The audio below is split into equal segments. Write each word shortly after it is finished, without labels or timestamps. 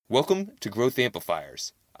Welcome to Growth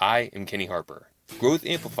Amplifiers. I am Kenny Harper. Growth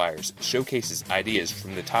Amplifiers showcases ideas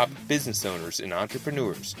from the top business owners and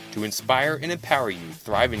entrepreneurs to inspire and empower you to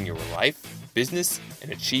thrive in your life, business,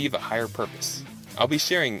 and achieve a higher purpose. I'll be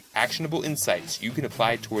sharing actionable insights you can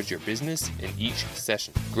apply towards your business in each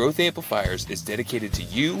session. Growth Amplifiers is dedicated to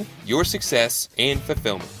you, your success, and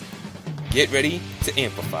fulfillment. Get ready to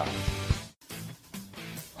amplify.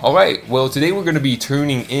 All right, well, today we're going to be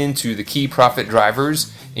tuning into the key profit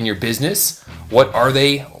drivers in your business. What are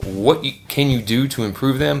they? What can you do to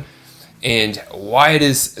improve them? And why it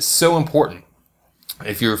is so important.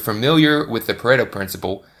 If you're familiar with the Pareto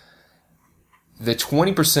principle, the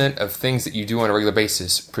 20% of things that you do on a regular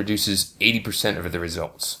basis produces 80% of the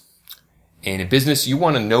results. And in business, you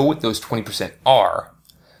want to know what those 20% are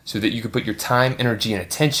so that you can put your time, energy, and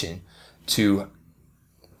attention to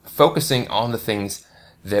focusing on the things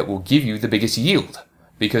that will give you the biggest yield,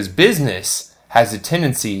 because business has a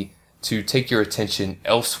tendency to take your attention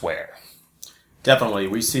elsewhere. Definitely.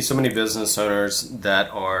 We see so many business owners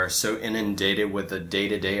that are so inundated with the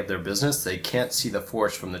day-to-day of their business, they can't see the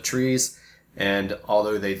forest from the trees. And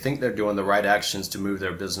although they think they're doing the right actions to move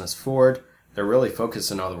their business forward, they're really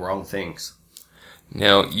focusing on the wrong things.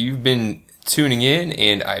 Now, you've been tuning in,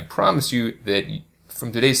 and I promise you that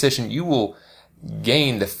from today's session, you will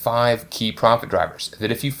gain the 5 key profit drivers, that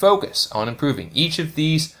if you focus on improving each of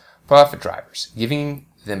these profit drivers, giving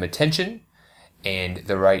them attention and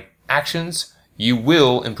the right actions, you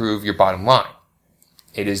will improve your bottom line.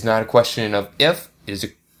 It is not a question of if, it is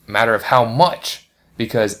a matter of how much,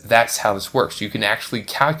 because that's how this works. You can actually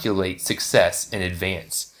calculate success in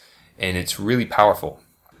advance, and it's really powerful.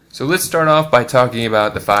 So let's start off by talking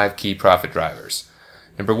about the 5 key profit drivers.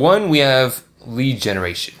 Number 1, we have lead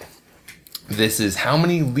generation. This is how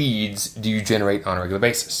many leads do you generate on a regular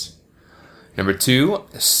basis. Number 2,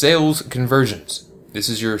 sales conversions. This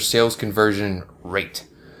is your sales conversion rate.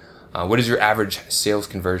 What is your average sales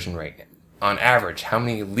conversion rate? On average, how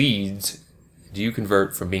many leads do you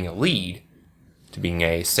convert from being a lead to being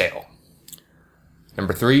a sale?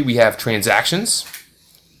 Number 3, we have transactions.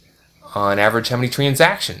 On average, how many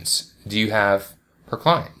transactions do you have per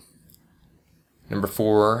client? Number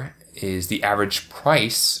 4 is the average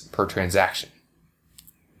price per transaction.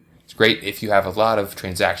 It's great if you have a lot of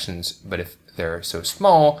transactions, but if they're so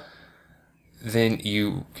small, then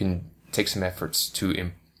you can take some efforts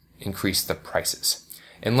to increase the prices.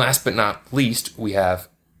 And last but not least, we have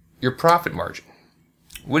your profit margin.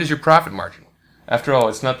 What is your profit margin? After all,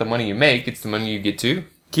 it's not the money you make, it's the money you get to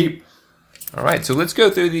keep. All right, so let's go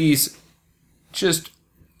through these just,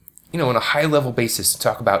 on a high level basis to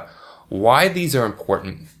talk about why these are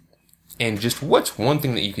important and just what's one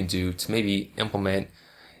thing that you can do to maybe implement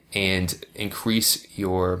and increase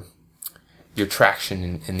your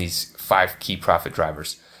traction in these 5 key profit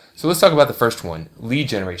drivers. So let's talk about the first one, lead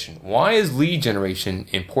generation. Why is lead generation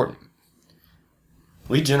important?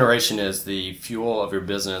 Lead generation is the fuel of your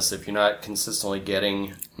business. If you're not consistently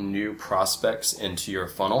getting new prospects into your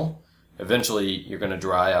funnel, eventually you're going to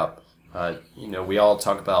dry up. We all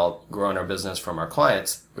talk about growing our business from our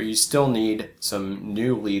clients, but you still need some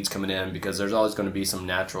new leads coming in because there's always going to be some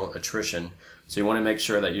natural attrition. So you want to make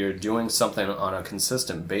sure that you're doing something on a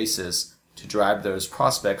consistent basis to drive those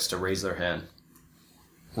prospects to raise their hand.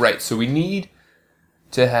 Right. So we need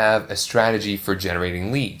to have a strategy for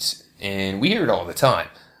generating leads. And we hear it all the time.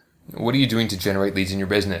 What are you doing to generate leads in your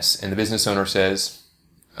business? And the business owner says,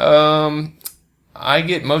 I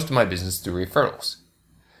get most of my business through referrals.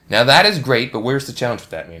 Now that is great, but where's the challenge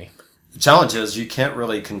with that, Manny? The challenge is you can't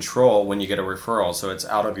really control when you get a referral, so it's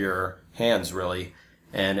out of your hands really.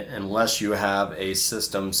 And unless you have a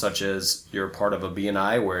system such as you're part of a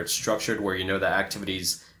BNI where it's structured, where you know the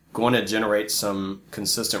activity's going to generate some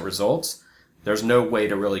consistent results, there's no way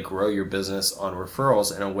to really grow your business on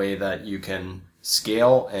referrals in a way that you can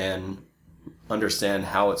scale and understand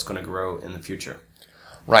how it's going to grow in the future.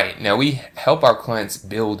 Right. Now we help our clients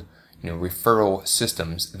build referral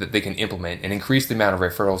systems that they can implement and increase the amount of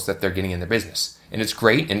referrals that they're getting in their business. And it's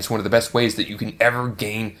great, and it's one of the best ways that you can ever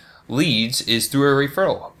gain leads is through a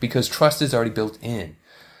referral because trust is already built in.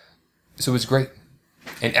 So it's great.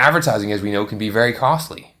 And advertising, as we know, can be very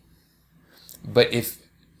costly. But if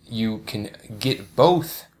you can get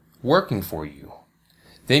both working for you,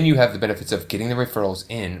 then you have the benefits of getting the referrals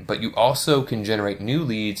in, but you also can generate new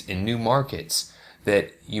leads in new markets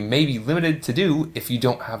that you may be limited to do if you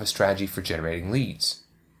don't have a strategy for generating leads.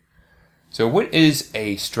 So what is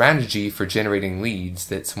a strategy for generating leads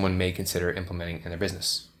that someone may consider implementing in their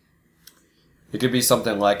business? It could be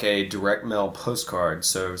something like a direct mail postcard,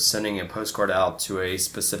 so sending a postcard out to a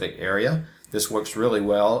specific area This works really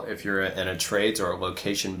well if you're in a trades or a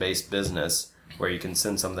location-based business where you can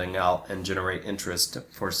send something out and generate interest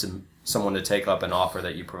for someone to take up an offer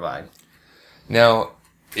that you provide. Now,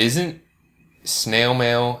 isn't snail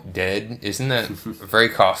mail dead? Isn't that very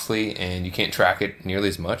costly and you can't track it nearly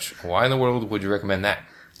as much? Why in the world would you recommend that?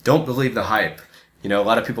 Don't believe the hype. You know, a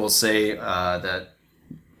lot of people say that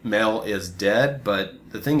mail is dead, but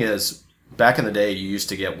the thing is, back in the day, you used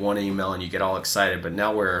to get one email and you get all excited, but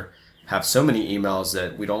now have so many emails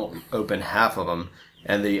that we don't open half of them.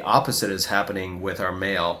 And the opposite is happening with our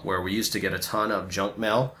mail, where we used to get a ton of junk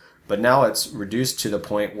mail, but now it's reduced to the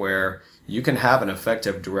point where you can have an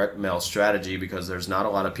effective direct mail strategy because there's not a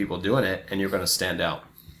lot of people doing it and you're going to stand out.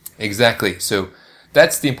 Exactly. So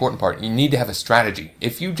that's the important part. You need to have a strategy.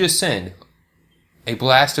 If you just send a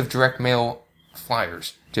blast of direct mail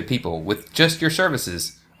flyers to people with just your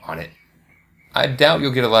services on it, I doubt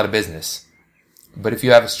you'll get a lot of business. But if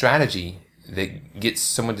you have a strategy that gets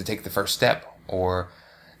someone to take the first step, or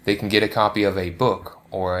they can get a copy of a book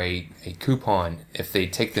or a coupon if they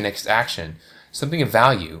take the next action, something of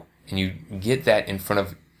value, and you get that in front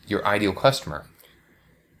of your ideal customer,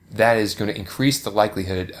 that is going to increase the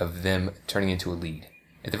likelihood of them turning into a lead.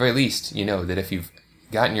 At the very least, you know that if you've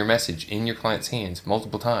gotten your message in your client's hands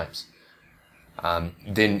multiple times,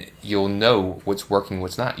 then you'll know what's working,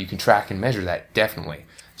 what's not. You can track and measure that, definitely.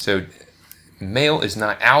 So mail is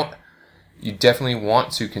not out. You definitely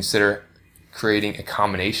want to consider creating a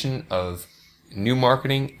combination of new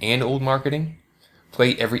marketing and old marketing.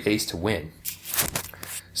 Play every ace to win.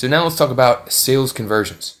 So now let's talk about sales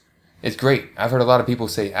conversions. It's great. I've heard a lot of people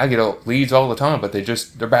say, I get leads all the time, but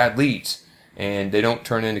they're bad leads and they don't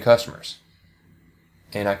turn into customers.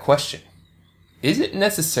 And I question, is it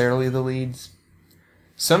necessarily the leads?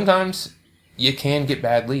 Sometimes you can get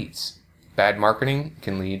bad leads. Bad marketing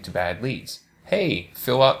can lead to bad leads. Hey,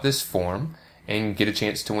 fill out this form and get a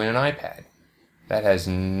chance to win an iPad. That has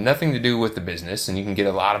nothing to do with the business, and you can get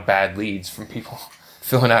a lot of bad leads from people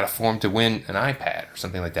filling out a form to win an iPad or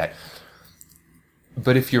something like that.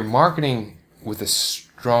 But if you're marketing with a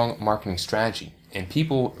strong marketing strategy and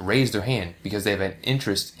people raise their hand because they have an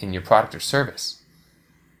interest in your product or service,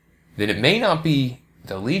 then it may not be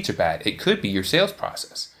the leads are bad. It could be your sales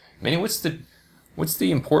process. I mean, what's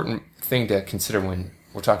the important thing to consider when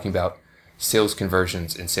we're talking about sales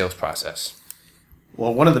conversions and sales process?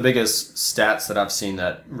 Well, one of the biggest stats that I've seen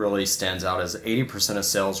that really stands out is 80% of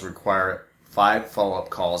sales require 5 follow-up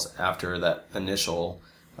calls after that initial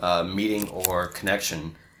meeting or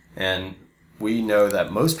connection. And we know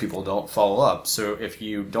that most people don't follow up. So if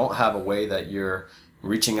you don't have a way that you're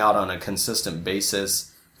reaching out on a consistent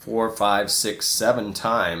basis 4, 5, 6, 7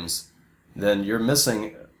 times, then you're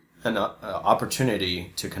missing an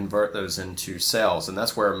opportunity to convert those into sales. And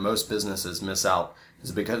that's where most businesses miss out,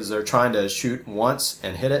 is because they're trying to shoot once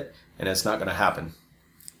and hit it, and it's not going to happen.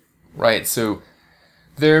 Right. So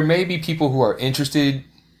there may be people who are interested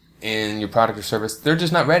in your product or service. They're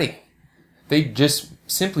just not ready. They just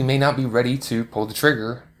simply may not be ready to pull the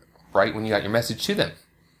trigger right when you got your message to them.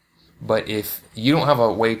 But if you don't have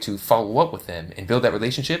a way to follow up with them and build that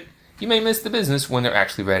relationship, you may miss the business when they're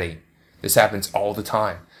actually ready. This happens all the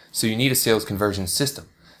time. So you need a sales conversion system,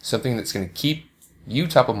 something that's going to keep you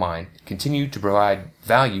top of mind, continue to provide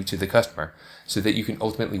value to the customer so that you can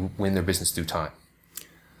ultimately win their business through time.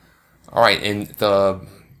 All right, in the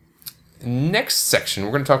next section,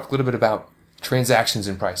 we're going to talk a little bit about transactions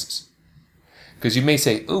and prices. Because you may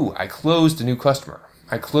say, ooh, I closed a new customer.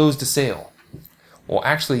 I closed a sale. Well,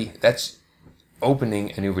 actually, that's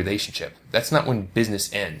opening a new relationship. That's not when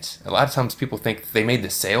business ends. A lot of times people think they made the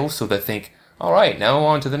sale, so they think, all right, now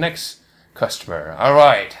on to the next customer. All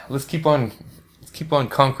right, let's keep on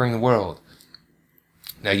conquering the world.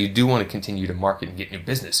 Now, you do want to continue to market and get new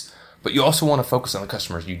business, but you also want to focus on the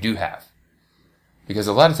customers you do have. Because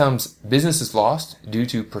a lot of times, business is lost due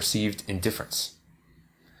to perceived indifference.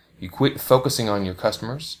 You quit focusing on your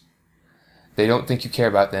customers, they don't think you care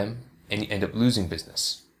about them, and you end up losing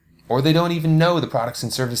business. Or they don't even know the products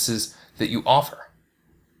and services that you offer.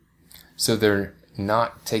 So they're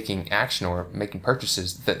not taking action or making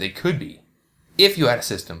purchases that they could be if you had a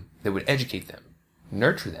system that would educate them,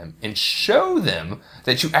 nurture them, and show them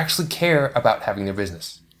that you actually care about having their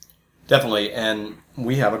business. Definitely. And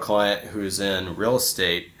we have a client who's in real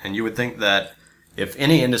estate, and you would think that if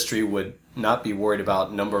any industry would not be worried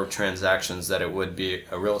about number of transactions, that it would be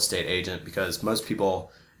a real estate agent, because most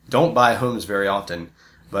people don't buy homes very often.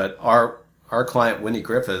 But our client, Wendy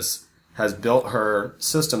Griffiths, has built her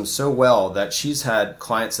system so well that she's had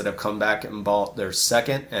clients that have come back and bought their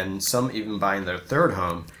second and some even buying their third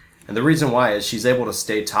home. And the reason why is she's able to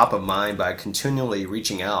stay top of mind by continually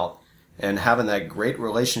reaching out and having that great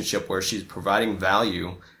relationship where she's providing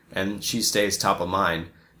value and she stays top of mind.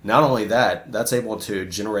 Not only that, that's able to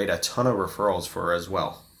generate a ton of referrals for her as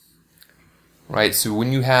well. Right. So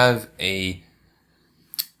when you have a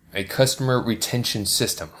customer retention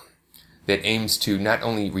system that aims to not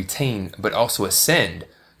only retain but also ascend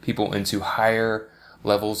people into higher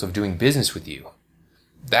levels of doing business with you,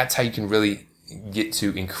 that's how you can really get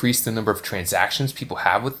to increase the number of transactions people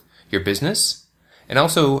have with your business and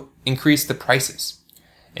also increase the prices.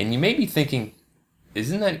 And you may be thinking,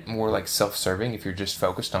 isn't that more like self-serving if you're just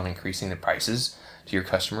focused on increasing the prices to your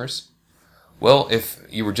customers? Well, if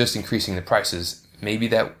you were just increasing the prices, maybe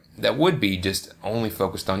that would be just only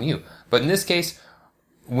focused on you. But in this case,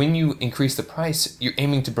 when you increase the price, you're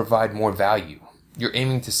aiming to provide more value. You're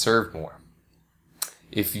aiming to serve more.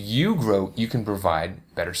 If you grow, you can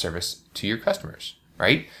provide better service to your customers,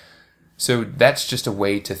 right? So that's just a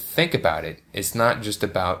way to think about it. It's not just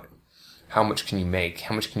about how much can you make,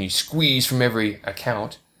 how much can you squeeze from every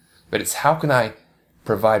account, but it's how can I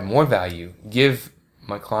provide more value, give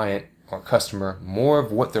my client or customer more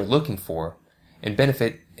of what they're looking for, and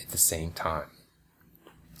benefit at the same time.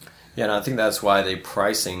 Yeah, and I think that's why the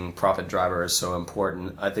pricing profit driver is so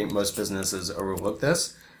important. I think most businesses overlook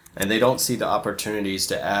this, and they don't see the opportunities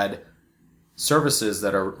to add services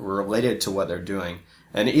that are related to what they're doing.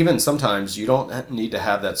 And even sometimes you don't need to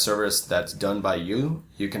have that service that's done by you.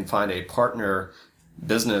 You can find a partner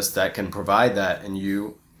business that can provide that, and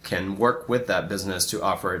you can work with that business to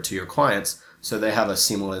offer it to your clients so they have a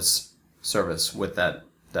seamless service with that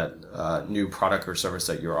new product or service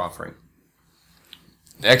that you're offering.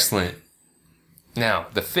 Excellent. Now,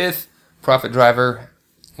 the fifth profit driver,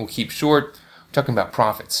 we'll keep short, we're talking about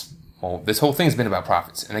profits. Well, this whole thing's been about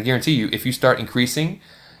profits. And I guarantee you, if you start increasing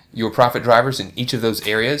your profit drivers in each of those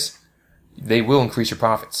areas, they will increase your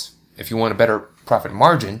profits. If you want a better profit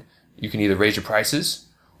margin, you can either raise your prices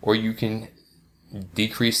or you can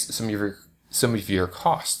decrease some of your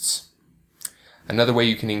costs. Another way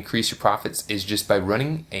you can increase your profits is just by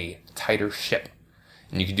running a tighter ship.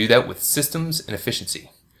 And you can do that with systems and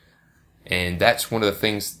efficiency. And that's one of the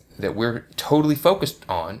things that we're totally focused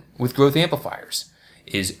on with Growth Amplifiers,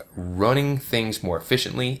 is running things more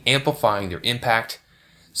efficiently, amplifying their impact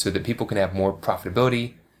so that people can have more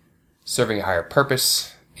profitability, serving a higher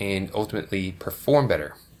purpose, and ultimately perform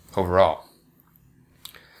better overall.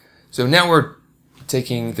 So now we're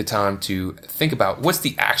taking the time to think about what's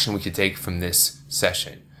the action we could take from this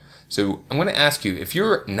session. So I'm going to ask you, if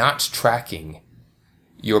you're not tracking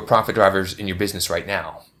your profit drivers in your business right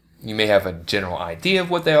now, you may have a general idea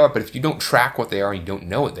of what they are, but if you don't track what they are and you don't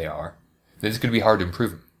know what they are, then it's going to be hard to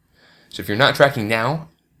improve them. So if you're not tracking now,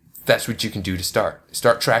 that's what you can do to start.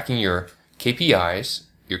 Start tracking your KPIs,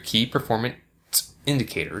 your key performance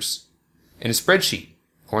indicators, in a spreadsheet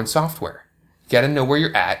or in software. You got to know where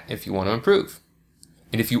you're at if you want to improve.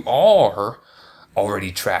 And if you are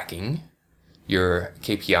already tracking your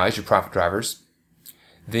KPIs, your profit drivers,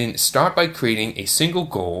 then start by creating a single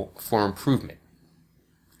goal for improvement.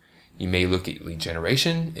 You may look at lead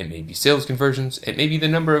generation, it may be sales conversions, it may be the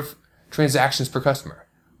number of transactions per customer.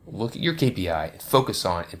 Look at your KPI and focus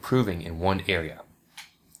on improving in one area.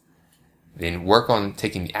 Then work on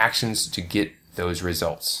taking the actions to get those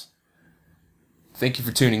results. Thank you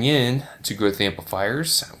for tuning in to Growth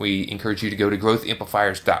Amplifiers. We encourage you to go to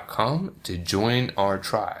growthamplifiers.com to join our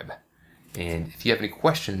tribe. And if you have any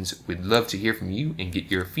questions, we'd love to hear from you and get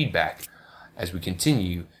your feedback as we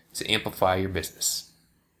continue to amplify your business.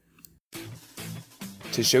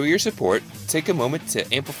 To show your support, take a moment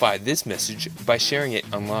to amplify this message by sharing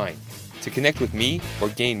it online. To connect with me or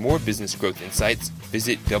gain more business growth insights,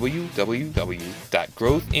 visit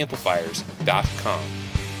www.growthamplifiers.com.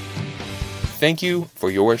 Thank you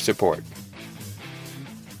for your support.